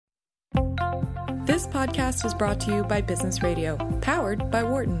This podcast is brought to you by Business Radio, powered by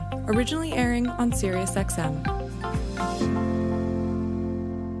Wharton, originally airing on SiriusXM.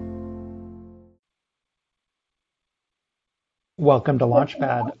 Welcome to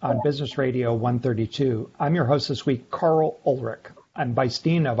Launchpad on Business Radio 132. I'm your host this week, Carl Ulrich. I'm Vice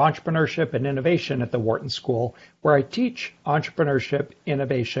Dean of Entrepreneurship and Innovation at the Wharton School, where I teach entrepreneurship,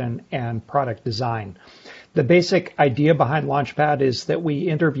 innovation, and product design. The basic idea behind Launchpad is that we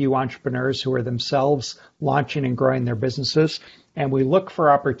interview entrepreneurs who are themselves launching and growing their businesses, and we look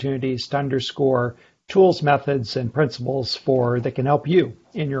for opportunities to underscore tools, methods, and principles that can help you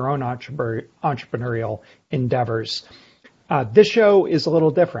in your own entrepreneurial endeavors. This show is a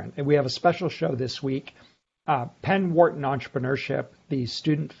little different, and we have a special show this week. Penn Wharton Entrepreneurship, the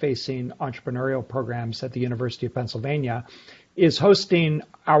student-facing entrepreneurial programs at the University of Pennsylvania, is hosting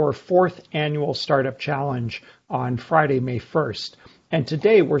our fourth annual Startup Challenge on Friday, May 1st. And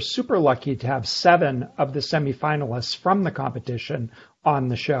today we're super lucky to have 7 of the semifinalists from the competition on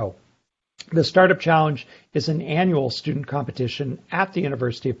the show. The Startup Challenge is an annual student competition at the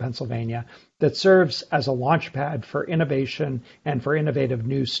University of Pennsylvania that serves as a launchpad for innovation and for innovative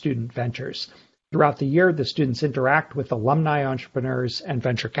new student ventures. Throughout the year, the students interact with alumni entrepreneurs and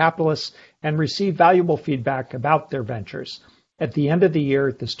venture capitalists and receive valuable feedback about their ventures. At the end of the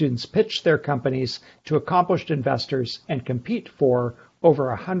year, the students pitch their companies to accomplished investors and compete for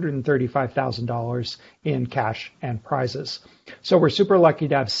over $135,000 in cash and prizes. So we're super lucky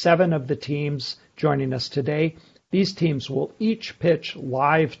to have 7 of the teams joining us today. These teams will each pitch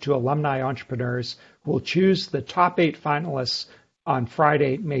live to alumni entrepreneurs who will choose the top 8 finalists on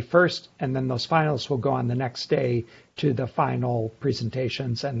Friday, May 1st, and then those finalists will go on the next day to the final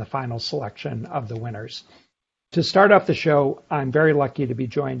presentations and the final selection of the winners. To start off the show, I'm very lucky to be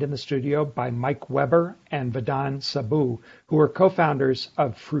joined in the studio by Mike Weber and Vedant Saboo, who are co-founders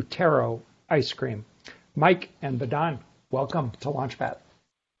of Fruitero Ice Cream. Mike and Vedant, welcome to Launchpad.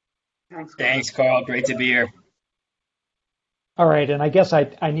 Thanks, Carl. Great to be here. All right, and I guess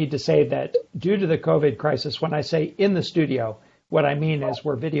I need to say that due to the COVID crisis, when I say in the studio, what I mean is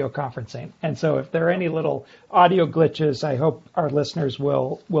we're video conferencing. And so if there are any little audio glitches, I hope our listeners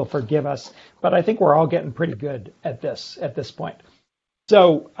will forgive us. But I think we're all getting pretty good at this point.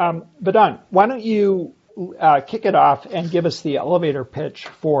 So, Vedant, why don't you kick it off and give us the elevator pitch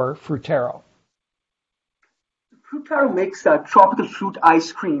for Fruitero? Fruitero makes tropical fruit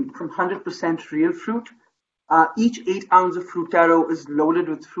ice cream from 100% real fruit. Each 8 ounce of Fruitero is loaded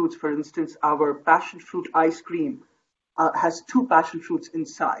with fruits. For instance, our passion fruit ice cream has 2 passion fruits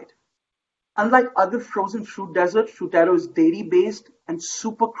inside. Unlike other frozen fruit desserts, Fruitero is dairy-based and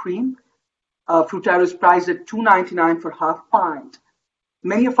super cream. Fruitero is priced at $2.99 for half pint.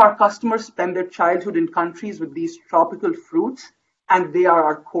 Many of our customers spend their childhood in countries with these tropical fruits, and they are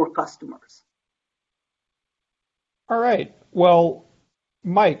our core customers. All right. Well,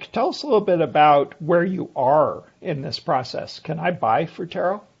 Mike, tell us a little bit about where you are in this process. Can I buy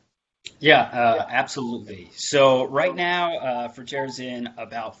Fruitero? Yeah, absolutely. So right now, Fruitero's in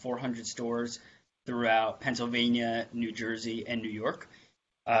about 400 stores throughout Pennsylvania, New Jersey, and New York.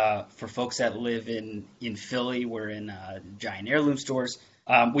 For folks that live in Philly, we're in Giant Heirloom stores.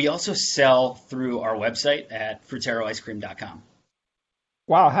 We also sell through our website at fruiteroicecream.com.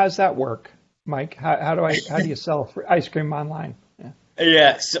 Wow, how's that work, Mike? How do you sell ice cream online?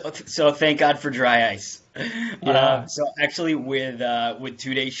 Yeah, so thank God for dry ice. Yeah. So actually, with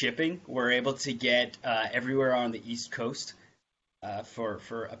 2-day shipping, we're able to get everywhere on the East Coast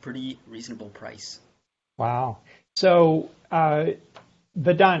for a pretty reasonable price. Wow. So,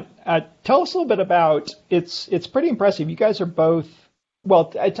 Vedant, tell us a little bit about it's pretty impressive. You guys are both.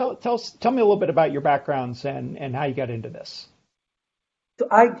 Well, tell me a little bit about your backgrounds and how you got into this. So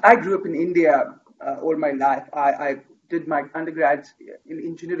I grew up in India all my life. I did my undergrad in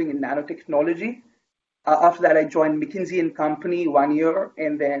engineering and nanotechnology. After that, I joined McKinsey & Company 1 year,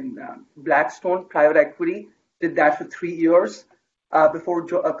 and then Blackstone Private Equity. Did that for 3 years before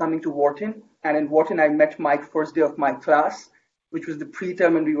coming to Wharton. And in Wharton, I met Mike first day of my class, which was the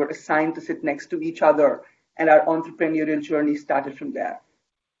preterm, and we were assigned to sit next to each other. And our entrepreneurial journey started from there.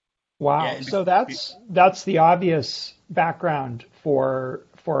 Wow. Yeah, so that's the obvious background for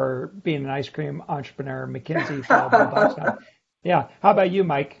being an ice cream entrepreneur, McKinsey, followed by Blackstone. Yeah. How about you,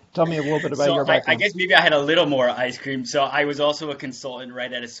 Mike? Tell me a little bit about your background. I guess maybe I had a little more ice cream. So I was also a consultant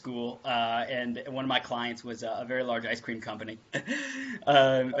right out of school, and one of my clients was a very large ice cream company.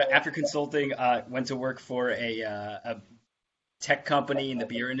 After consulting, went to work for a tech company in the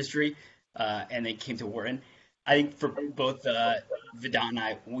beer industry, and then came to Wharton. I think for both Vedant and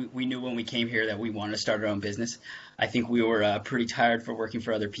I, we knew when we came here that we wanted to start our own business. I think we were pretty tired for working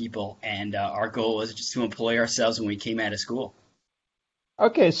for other people, and our goal was just to employ ourselves when we came out of school.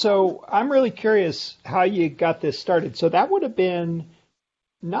 Okay, so I'm really curious how you got this started. So that would have been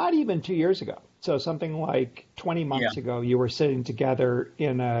not even 2 years ago. So something like 20 Yeah. months ago, you were sitting together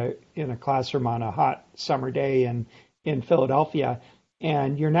in a classroom on a hot summer day in Philadelphia,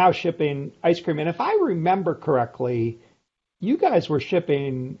 and you're now shipping ice cream. And if I remember correctly, you guys were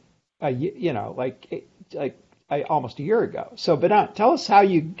shipping, almost a year ago. So, but tell us how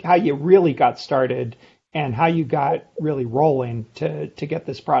you really got started and how you got really rolling to get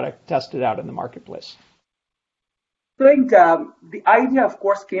this product tested out in the marketplace. So I think the idea, of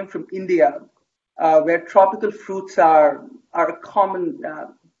course, came from India, where tropical fruits are a common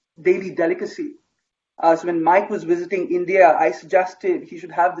daily delicacy. So when Mike was visiting India, I suggested he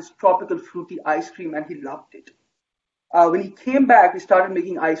should have this tropical fruity ice cream, and he loved it. When he came back, we started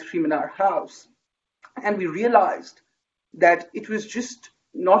making ice cream in our house, and we realized that it was just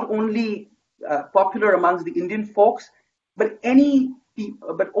not only popular amongst the Indian folks, but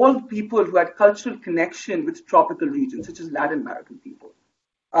but all people who had cultural connection with tropical regions, such as Latin American people.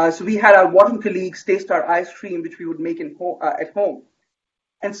 So we had our Wharton colleagues taste our ice cream, which we would make at home.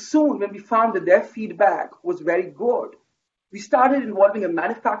 And soon, when we found that their feedback was very good, we started involving a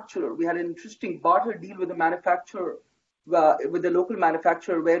manufacturer. We had an interesting barter deal with the manufacturer, with the local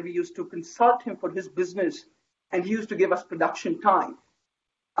manufacturer, where we used to consult him for his business, and he used to give us production time.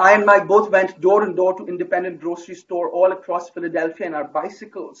 I and Mike both went door to door to independent grocery store all across Philadelphia on our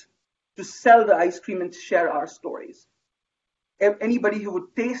bicycles to sell the ice cream and share our stories. Anybody who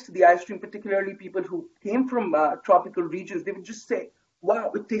would taste the ice cream, particularly people who came from tropical regions, they would just say,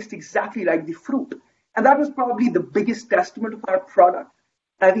 wow, it tastes exactly like the fruit. And that was probably the biggest testament of our product.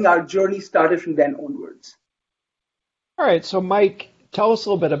 I think our journey started from then onwards. All right, so Mike, tell us a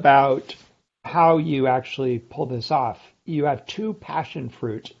little bit about how you actually pull this off. You have two passion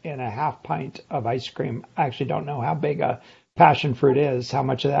fruit in a half pint of ice cream. I actually don't know how big a passion fruit is, how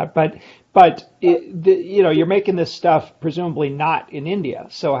much of that, but you're making this stuff presumably not in India.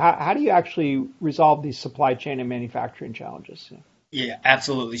 So how do you actually resolve these supply chain and manufacturing challenges? Yeah,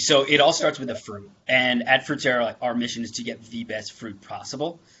 absolutely. So it all starts with the fruit. And at Fruitera, like, our mission is to get the best fruit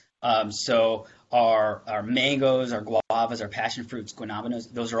possible. So our mangoes, our guavas, our passion fruits,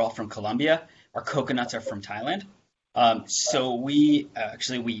 guanabanos, those are all from Colombia. Our coconuts are from Thailand. So we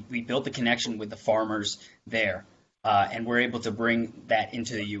built the connection with the farmers there, and we're able to bring that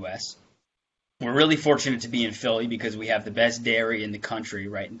into the U.S. We're really fortunate to be in Philly because we have the best dairy in the country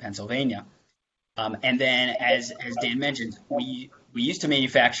right in Pennsylvania. And then, as Dan mentioned, we used to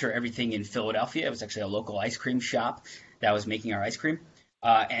manufacture everything in Philadelphia. It was actually a local ice cream shop that was making our ice cream.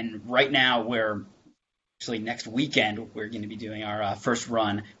 And right now, next weekend, we're going to be doing our first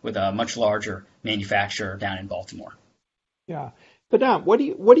run with a much larger manufacturer down in Baltimore. Yeah, but now, what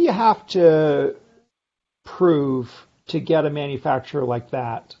do you have to prove to get a manufacturer like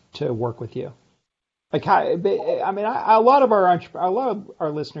that to work with you? Like, I mean, a lot of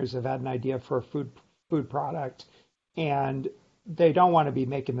our listeners have had an idea for a food product, and they don't want to be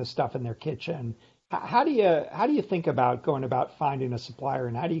making this stuff in their kitchen. How do you think about going about finding a supplier,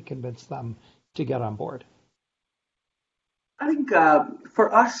 and how do you convince them to get on board? I think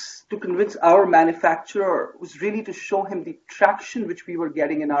for us to convince our manufacturer was really to show him the traction which we were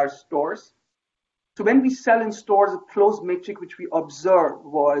getting in our stores. So when we sell in stores, a closed metric which we observed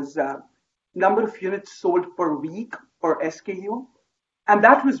was number of units sold per week per SKU. And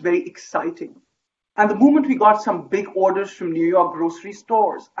that was very exciting. And the moment we got some big orders from New York grocery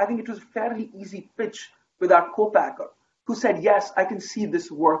stores, I think it was a fairly easy pitch with our co-packer who said, yes, I can see this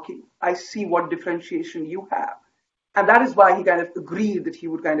working. I see what differentiation you have. And that is why he kind of agreed that he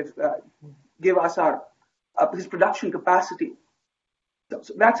would kind of give us his production capacity.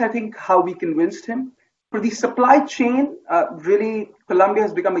 So that's, I think, how we convinced him. For the supply chain, really, Colombia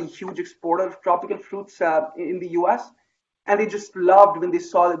has become a huge exporter of tropical fruits in the US. And they just loved when they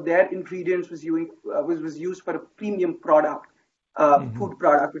saw that their ingredients was used for a premium product, food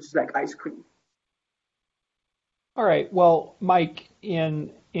product, which is like ice cream. All right. Well, Mike,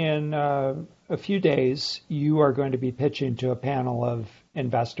 in a few days, you are going to be pitching to a panel of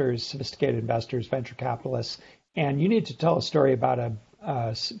investors, sophisticated investors, venture capitalists, and you need to tell a story about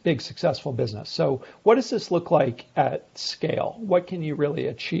a big successful business. So what does this look like at scale? What can you really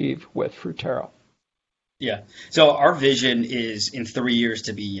achieve with Fruitero? Yeah. So our vision is in 3 years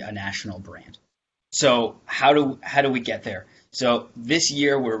to be a national brand. So how do we get there? So this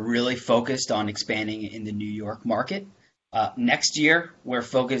year we're really focused on expanding in the New York market. Next year we're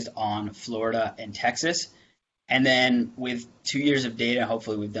focused on Florida and Texas. And then with 2 years of data,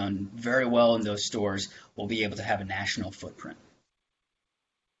 hopefully we've done very well in those stores. We'll be able to have a national footprint.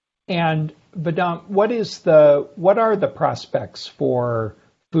 And Vedant, what are the prospects for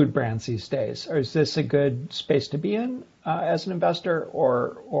food brands these days? Or is this a good space to be in as an investor,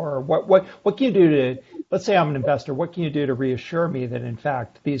 or what can you do to, let's say I'm an investor, what can you do to reassure me that in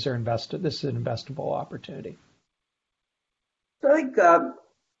fact this is an investable opportunity? So I think a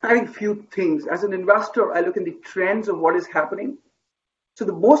few things. As an investor, I look at the trends of what is happening. So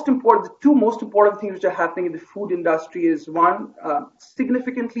the two most important things which are happening in the food industry is one,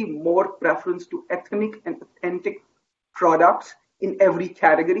 significantly more preference to ethnic and authentic products in every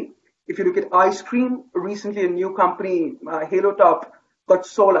category. If you look at ice cream, recently a new company, Halo Top, got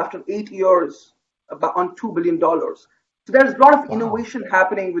sold after 8 years on $2 billion. So there's a lot of innovation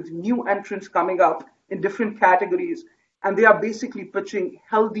happening with new entrants coming up in different categories. And they are basically pitching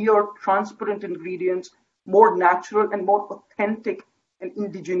healthier, transparent ingredients, more natural and more authentic and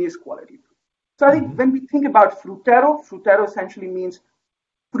indigenous quality. So I think when we think about Frutero essentially means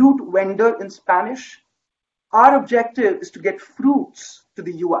fruit vendor in Spanish. Our objective is to get fruits to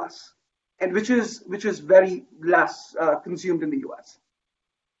the US, and which is very less consumed in the US.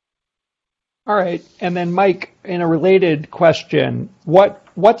 All right. And then Mike, in a related question,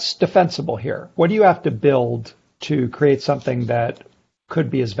 what's defensible here? What do you have to build to create something that could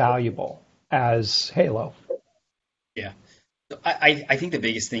be as valuable as Halo? Yeah. I think the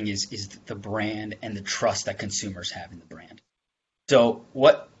biggest thing is the brand and the trust that consumers have in the brand. So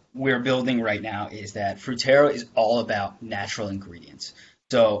what we're building right now is that Frutero is all about natural ingredients.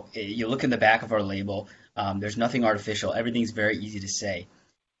 So you look in the back of our label, there's nothing artificial. Everything's very easy to say.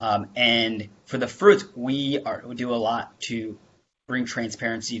 And for the fruits, we do a lot to bring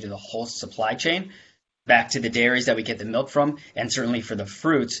transparency to the whole supply chain, back to the dairies that we get the milk from, and certainly for the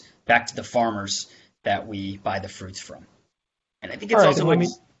fruits, back to the farmers that we buy the fruits from. And I think it's also go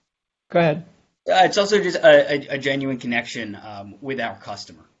ahead. It's also just a genuine connection with our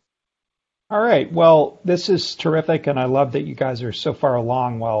customer. All right. Well, this is terrific, and I love that you guys are so far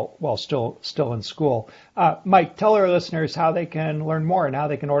along while still in school. Mike, tell our listeners how they can learn more and how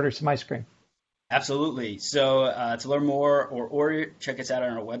they can order some ice cream. Absolutely. So to learn more or order, check us out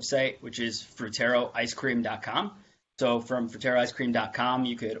on our website, which is fruteroicecream.com. So from fruteroicecream.com,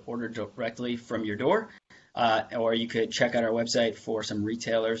 you could order directly from your door, or you could check out our website for some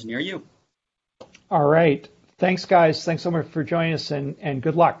retailers near you. All right. Thanks, guys. Thanks so much for joining us, and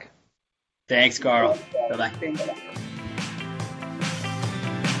good luck. Thanks, Carl. Bye-bye.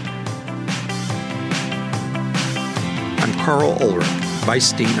 I'm Carl Ulrich,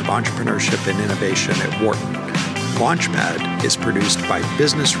 Vice Dean of Entrepreneurship and Innovation at Wharton. Launchpad is produced by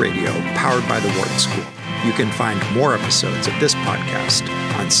Business Radio, powered by the Wharton School. You can find more episodes of this podcast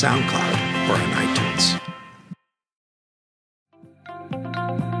on SoundCloud or on iTunes.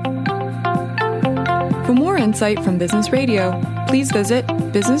 For more insight from Business Radio, please visit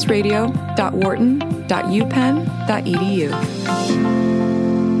businessradio.wharton.upenn.edu.